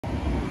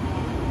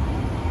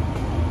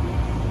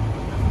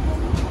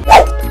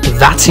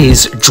that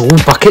is Drawn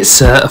Bucket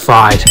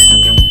certified.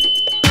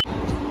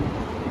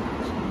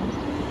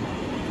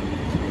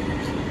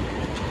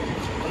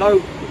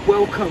 Hello,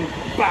 welcome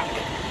back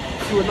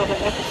to another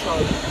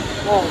episode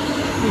of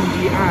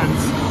Foodie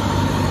Ands.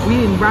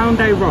 We're in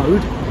Roundhay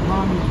Road,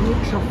 I'm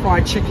Yorkshire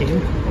Fried Chicken.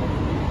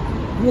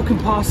 Walking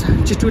past,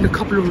 just doing a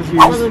couple of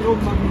reviews,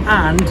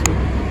 and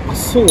I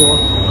saw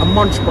a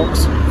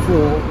MUNCHBOX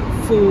for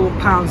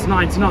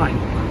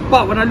 £4.99.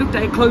 But when I looked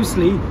at it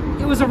closely,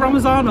 it was a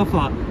Ramadan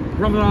offer.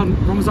 Ramadan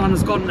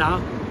has gone now.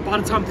 By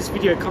the time this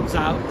video comes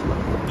out,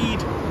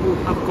 Eid will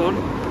have gone.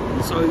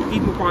 So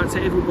Eid Mubarak to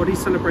everybody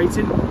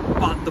celebrating.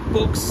 But the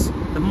box,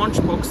 the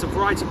MUNCHBOX, the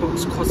variety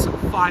box costs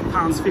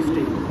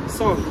 £5.50.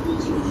 So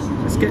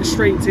let's get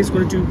straight into this.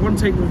 We're going to do one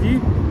take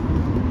review.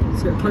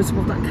 Let's get a close up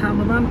of that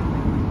cameraman.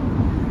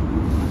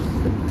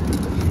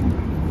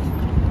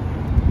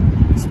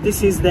 So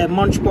this is their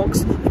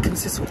MUNCHBOX. It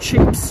consists of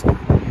chips,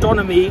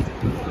 doner meat,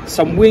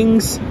 some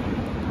wings,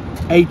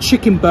 a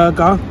chicken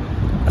burger,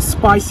 a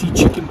spicy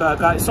chicken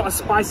burger. It's not a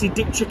spicy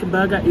dip chicken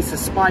burger, it's a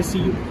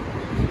spicy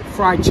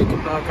fried chicken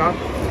burger.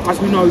 As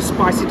we know,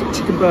 spicy dip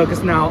chicken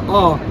burgers now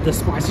are the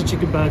spicy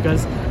chicken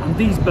burgers, and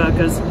these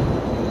burgers,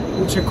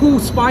 which are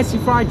called spicy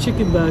fried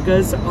chicken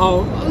burgers,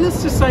 are,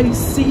 let's just say,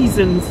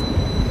 seasoned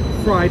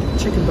fried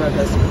chicken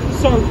burgers.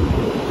 So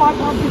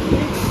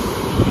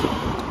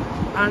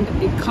 £5.50, and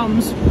it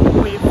comes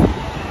with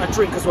a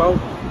drink as well.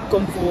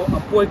 Gone for a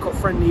boycott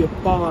friendly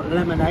bar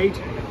lemonade.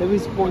 There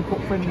is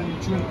boycott friendly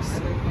drinks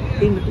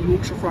in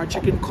Yorkshire Fried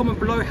Chicken. Comment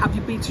below, have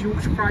you been to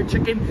Yorkshire Fried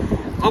Chicken?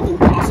 I will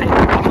pass it,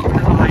 I'm not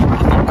gonna lie,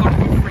 I've not gone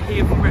over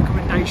here for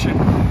recommendation.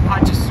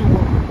 I just saw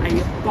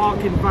a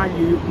bargain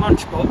value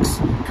MUNCHBOX.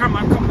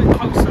 Cameraman, come a bit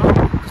closer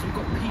because we've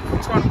got people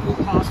trying to walk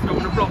past, don't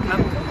want to block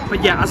them.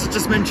 But yeah, as I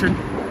just mentioned,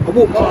 I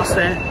walked past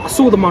there, I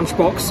saw the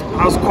MUNCHBOX,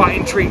 I was quite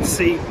intrigued to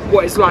see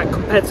what it's like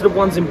compared to the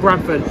ones in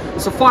Bradford.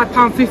 It's a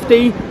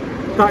 £5.50,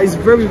 that is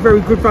very, very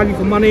good value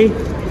for money.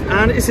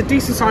 And it's a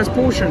decent sized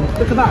portion.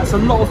 Look at that, it's a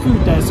lot of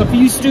food there. So for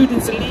you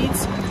students at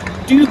Leeds,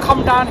 do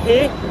come down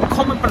here,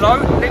 comment below,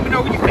 let me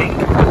know what you think.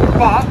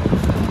 But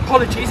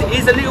apologies, it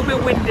is a little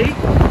bit windy,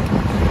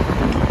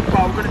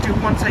 but we're going to do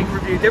one take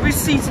review. There is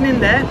seating in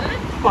there,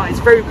 but it's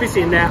very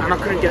busy in there and I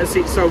couldn't get a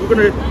seat, so we're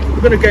gonna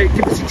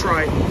give this a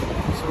try.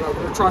 So we're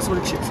gonna try some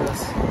of the chips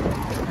first.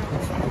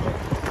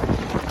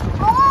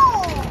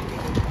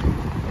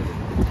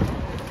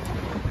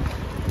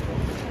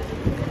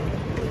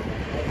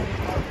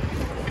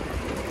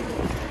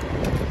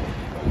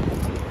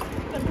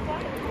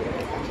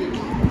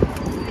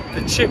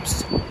 The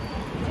chips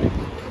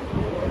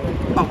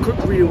are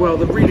cooked really well,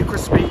 they're really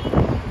crispy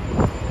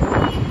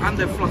and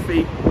they're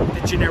fluffy.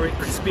 The generic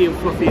crispy and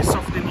fluffy is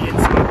soft in the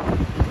inside,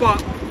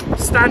 but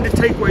standard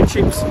takeaway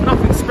chips,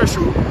 nothing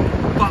special,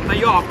 but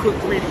they are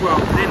cooked really well.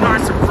 They're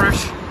nice and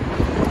fresh,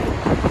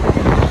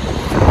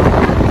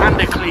 and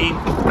they're clean,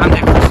 and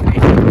they're crispy.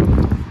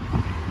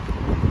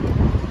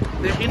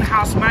 Their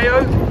in-house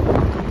mayo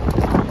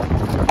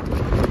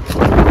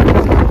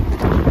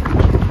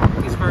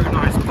is very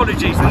nice.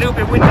 Apologies, a little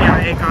bit windy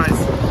out here, guys.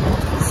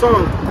 So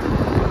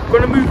I'm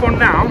going to move on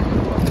now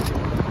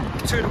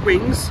to the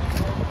wings.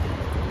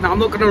 Now I'm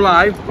not going to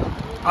lie,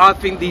 I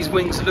think these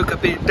wings look a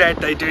bit dead,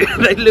 they do.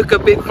 They look a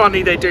bit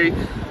funny, they do.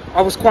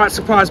 I was quite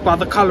surprised by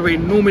the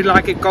colouring. Normally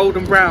like it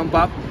golden brown,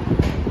 but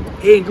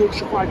here in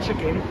Yorkshire Fried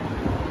Chicken,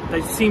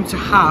 they seem to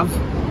have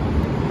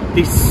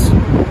this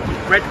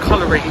red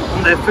colouring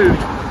on their food.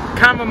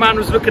 Cameraman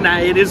was looking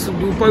at it,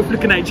 we were both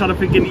looking at each other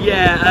thinking,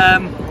 yeah,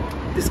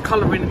 this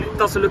colouring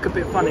doesn't look a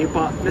bit funny,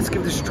 but let's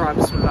give this a try.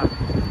 Bismillah.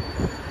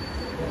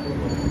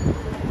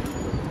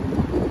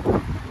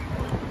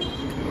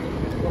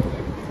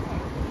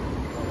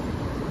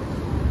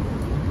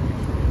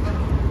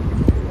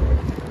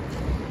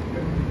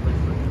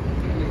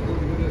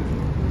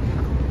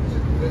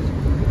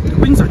 The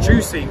wings are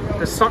juicy,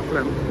 they're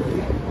succulent,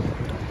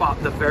 but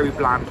they're very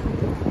bland.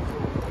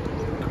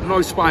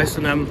 No spice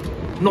in them,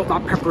 not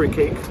that peppery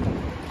kick.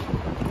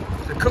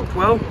 They're cooked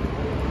well,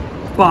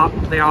 but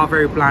they are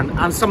very bland,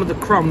 and some of the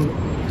crumb,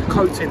 the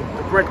coating,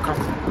 the bread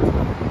crumb,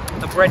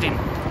 the breading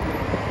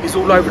is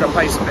all over the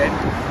place a bit.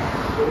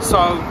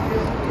 So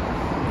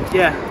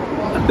yeah,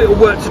 a bit of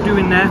work to do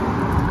in there.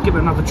 Give it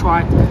another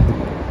try.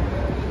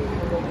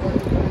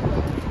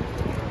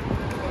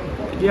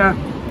 Yeah,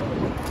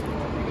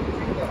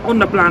 on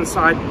the bland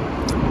side.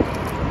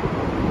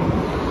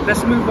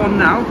 Let's move on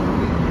now.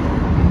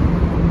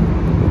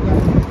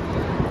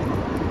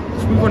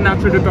 Let's move on now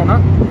to the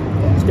doner.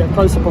 Let's get a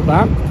close up of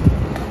that.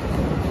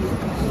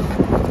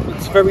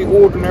 It's very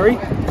ordinary.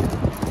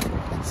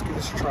 Let's give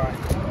this a try.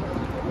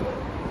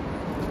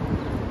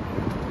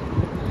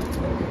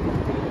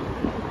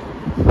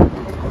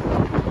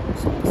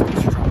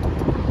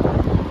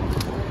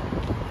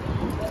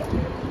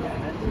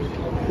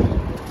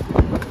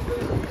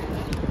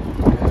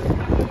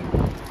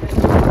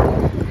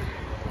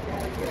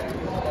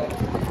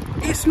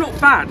 It's not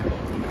bad.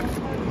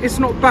 It's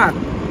not bad.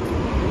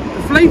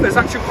 The flavour is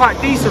actually quite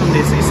decent on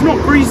this. It's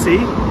not greasy.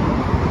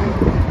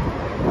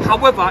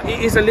 However,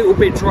 it is a little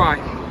bit dry.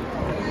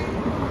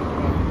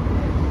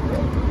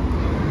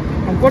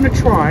 I'm going to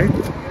try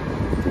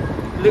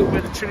a little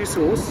bit of chili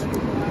sauce.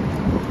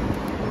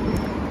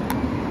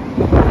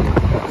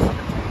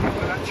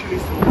 That chili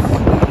sauce.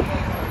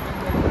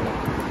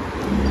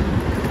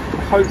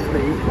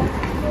 Hopefully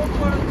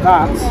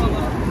that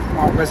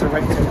might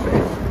resurrect it a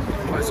bit.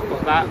 Almost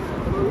got that.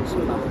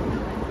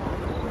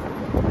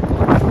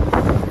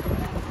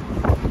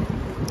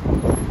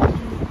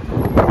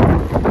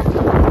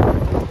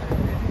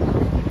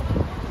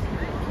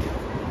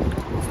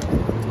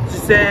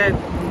 Their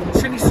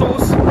chili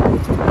sauce.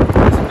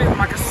 It's a bit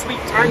like a sweet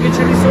tangy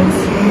chili sauce,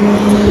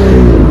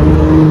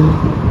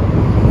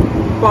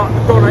 but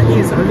the doner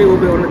is a little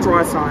bit on the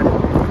dry side.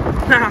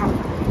 Now,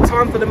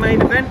 time for the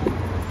main event.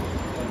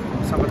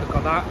 Let's have a look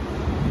at that.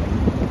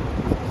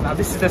 Now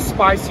this is the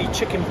spicy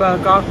chicken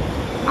burger.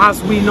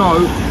 As we know,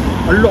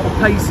 a lot of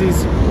places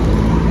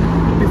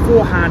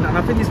beforehand, and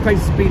I think this place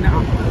has been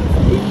up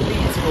in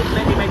Leeds for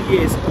many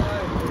years,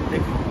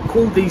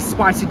 called these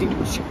spicy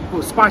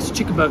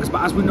chicken burgers,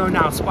 but as we know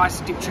now,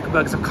 spicy dip chicken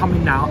burgers are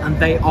coming now, and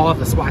they are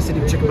the spicy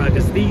dip chicken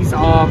burgers. These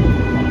are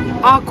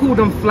called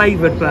them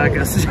flavored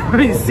burgers,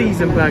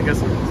 seasoned burgers.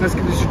 So let's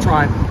give this a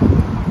try.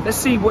 Let's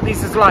see what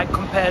this is like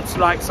compared to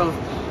like some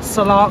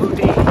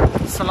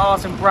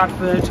Salars in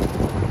Bradford.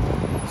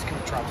 Let's give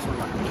it a try.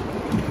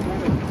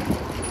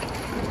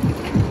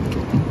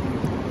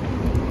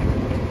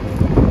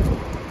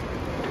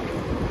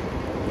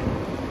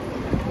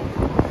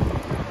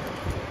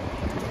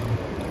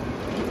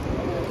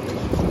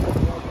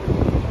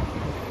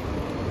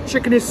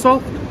 Chicken is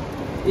soft,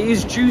 it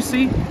is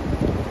juicy,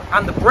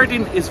 and the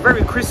breading is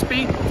very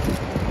crispy.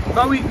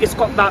 Though it's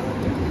got that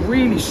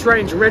really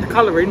strange red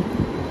colouring,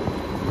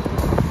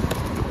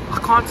 I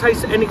can't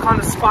taste any kind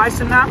of spice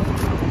in that,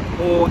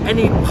 or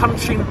any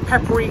punching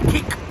peppery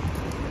kick.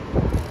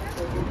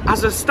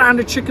 As a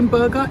standard chicken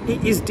burger,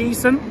 it is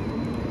decent.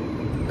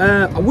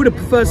 I would have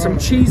preferred some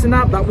cheese in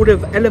that would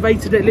have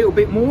elevated it a little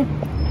bit more.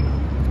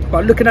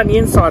 But looking at the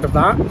inside of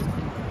that,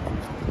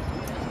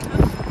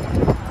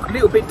 a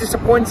little bit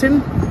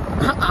disappointing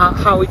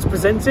how it's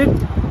presented.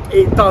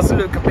 It does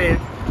look a bit,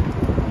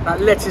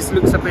 that lettuce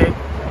looks a bit,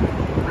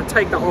 I'll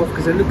take that off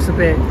because it looks a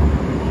bit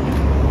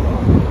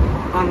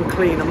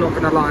unclean, I'm not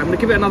going to lie. I'm going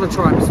to give it another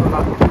try.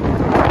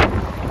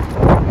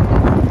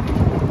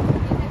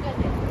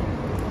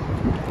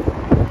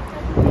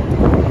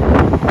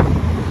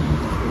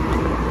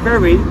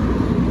 Very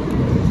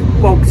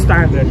bog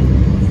standard.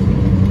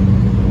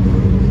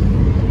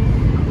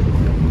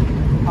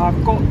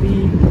 I've got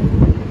the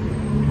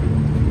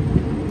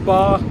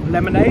bar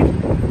lemonade.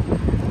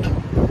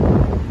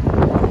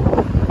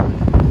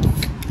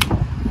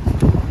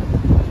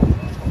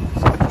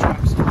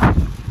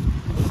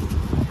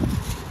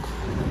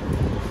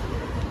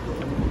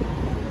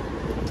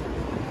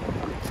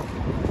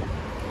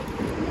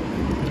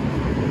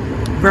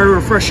 Very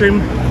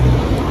refreshing,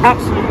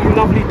 absolutely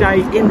lovely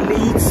day in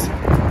Leeds.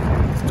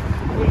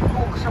 The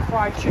Yorkshire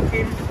fried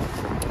chicken,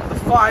 the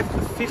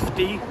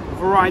 550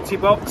 variety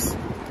box.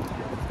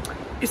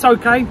 It's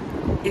okay.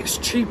 It's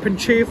cheap and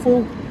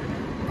cheerful.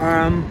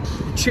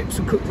 The chips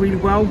are cooked really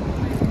well,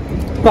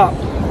 but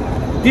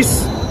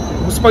this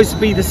was supposed to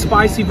be the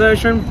spicy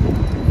version.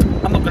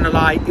 I'm not gonna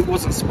lie, it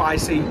wasn't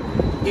spicy.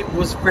 It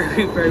was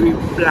very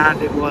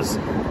bland. It was.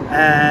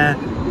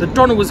 The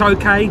doner was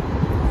okay.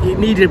 It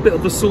needed a bit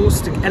of the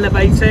sauce to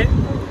elevate it,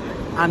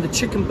 and the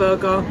chicken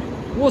burger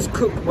was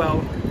cooked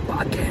well,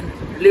 but again,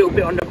 a little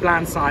bit on the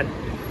bland side.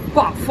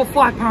 But for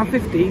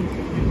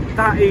 £5.50,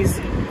 that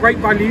is great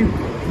value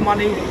for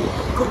money.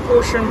 Good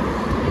portion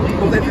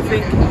of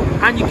everything,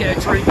 and you get a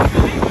drink.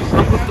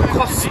 And with the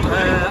cost,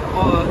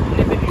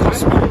 living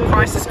cost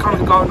prices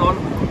currently going on,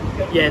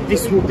 yeah,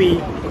 this will be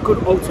a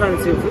good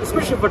alternative,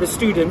 especially for the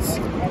students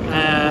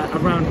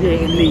around here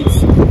in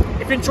Leeds.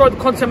 If you enjoyed the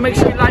content, make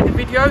sure you like the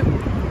video,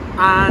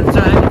 and if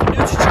you're new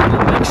to the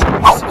channel, make sure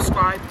you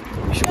subscribe.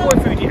 It's your boy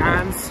Foodie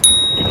Hands.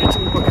 Get your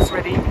tool buckets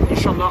ready.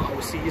 Inshallah, I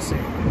will see you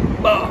soon.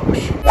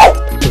 Bosh.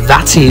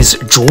 That is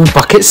Draw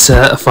Bucket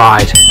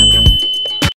certified.